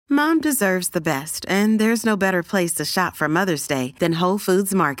Mom deserves the best, and there's no better place to shop for Mother's Day than Whole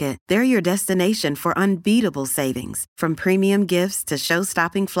Foods Market. They're your destination for unbeatable savings, from premium gifts to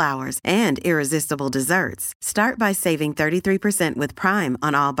show-stopping flowers and irresistible desserts. Start by saving 33% with Prime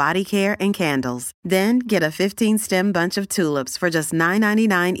on all body care and candles. Then get a 15-stem bunch of tulips for just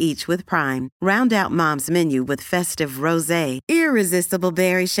 $9.99 each with Prime. Round out Mom's menu with festive rosé, irresistible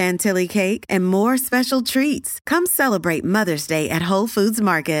berry chantilly cake, and more special treats. Come celebrate Mother's Day at Whole Foods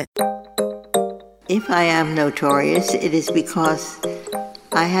Market. If I am notorious, it is because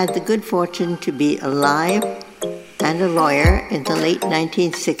I had the good fortune to be alive and a lawyer in the late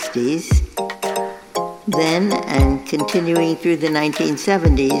 1960s, then and continuing through the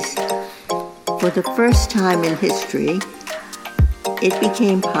 1970s. For the first time in history, it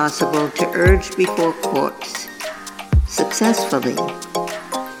became possible to urge before courts successfully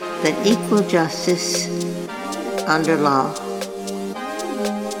that equal justice under law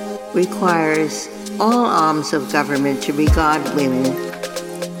requires all arms of government to regard women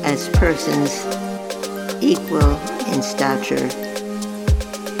as persons equal in stature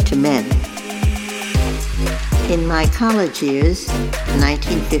to men. In my college years,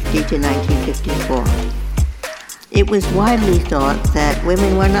 1950 to 1954, it was widely thought that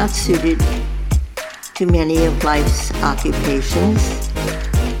women were not suited to many of life's occupations: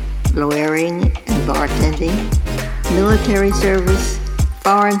 lawyering and bartending, military service,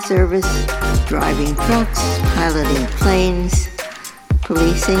 foreign service, driving trucks, piloting planes,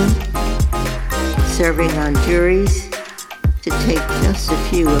 policing, serving on juries, to take just a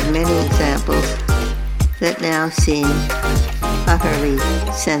few of many examples that now seem utterly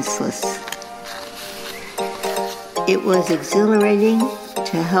senseless. It was exhilarating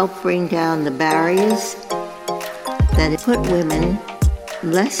to help bring down the barriers that put women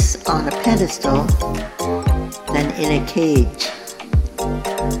less on a pedestal than in a cage.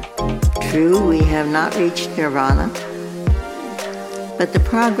 True, we have not reached nirvana, but the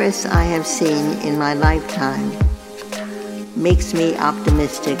progress I have seen in my lifetime makes me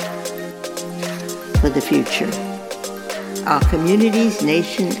optimistic for the future. Our communities,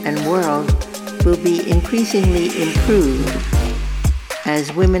 nation, and world will be increasingly improved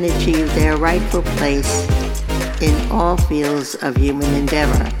as women achieve their rightful place in all fields of human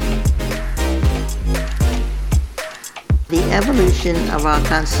endeavor. The evolution of our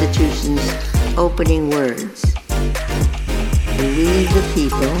Constitution's opening words, "We the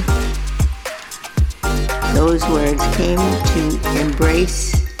people," those words came to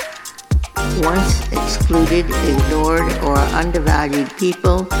embrace once excluded, ignored, or undervalued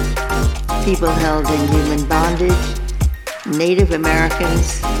people, people held in human bondage, Native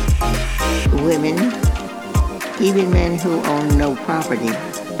Americans, women, even men who own no property.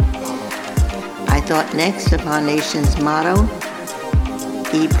 I thought next of our nation's motto,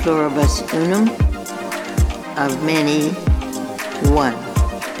 E pluribus unum, of many, one.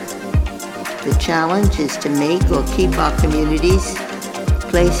 The challenge is to make or keep our communities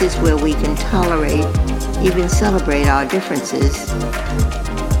places where we can tolerate, even celebrate our differences,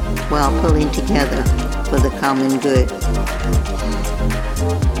 while pulling together for the common good.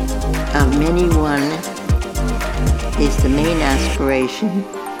 Of many, one is the main aspiration.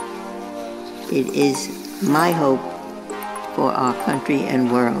 It is my hope for our country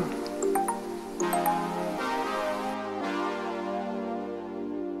and world.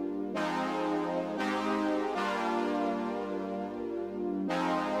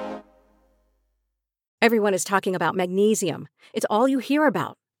 Everyone is talking about magnesium. It's all you hear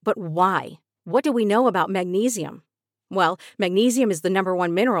about. But why? What do we know about magnesium? Well, magnesium is the number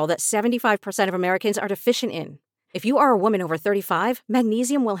one mineral that 75% of Americans are deficient in. If you are a woman over 35,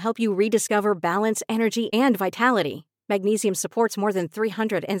 magnesium will help you rediscover balance, energy, and vitality. Magnesium supports more than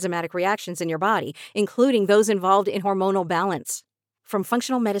 300 enzymatic reactions in your body, including those involved in hormonal balance. From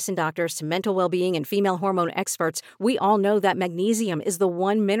functional medicine doctors to mental well-being and female hormone experts, we all know that magnesium is the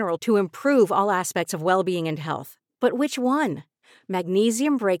one mineral to improve all aspects of well-being and health. But which one?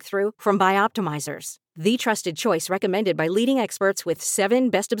 Magnesium Breakthrough from Bioptimizers, the trusted choice recommended by leading experts with 7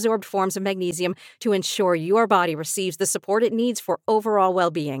 best-absorbed forms of magnesium to ensure your body receives the support it needs for overall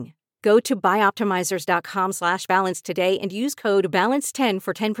well-being. Go to bioptimizers.com/balance today and use code BALANCE10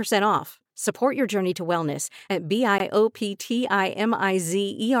 for 10% off. Support your journey to wellness at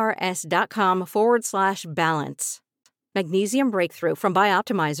bioptimizers.com/balance. Magnesium Breakthrough from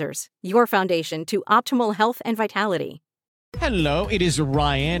Bioptimizers, your foundation to optimal health and vitality. Hello, it is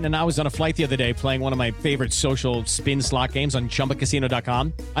Ryan, and I was on a flight the other day playing one of my favorite social spin slot games on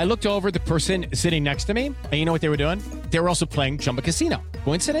ChumbaCasino.com. I looked over at the person sitting next to me, and you know what they were doing? They were also playing Chumba Casino.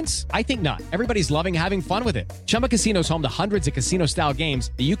 Coincidence? I think not. Everybody's loving having fun with it. Chumba Casino is home to hundreds of casino-style games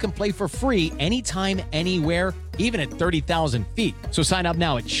that you can play for free anytime, anywhere, even at 30,000 feet. So sign up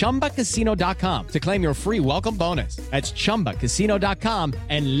now at ChumbaCasino.com to claim your free welcome bonus. That's ChumbaCasino.com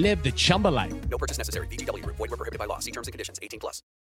and live the Chumba life. No purchase necessary. VGW Group. Void where prohibited by law. See terms and conditions. 18+.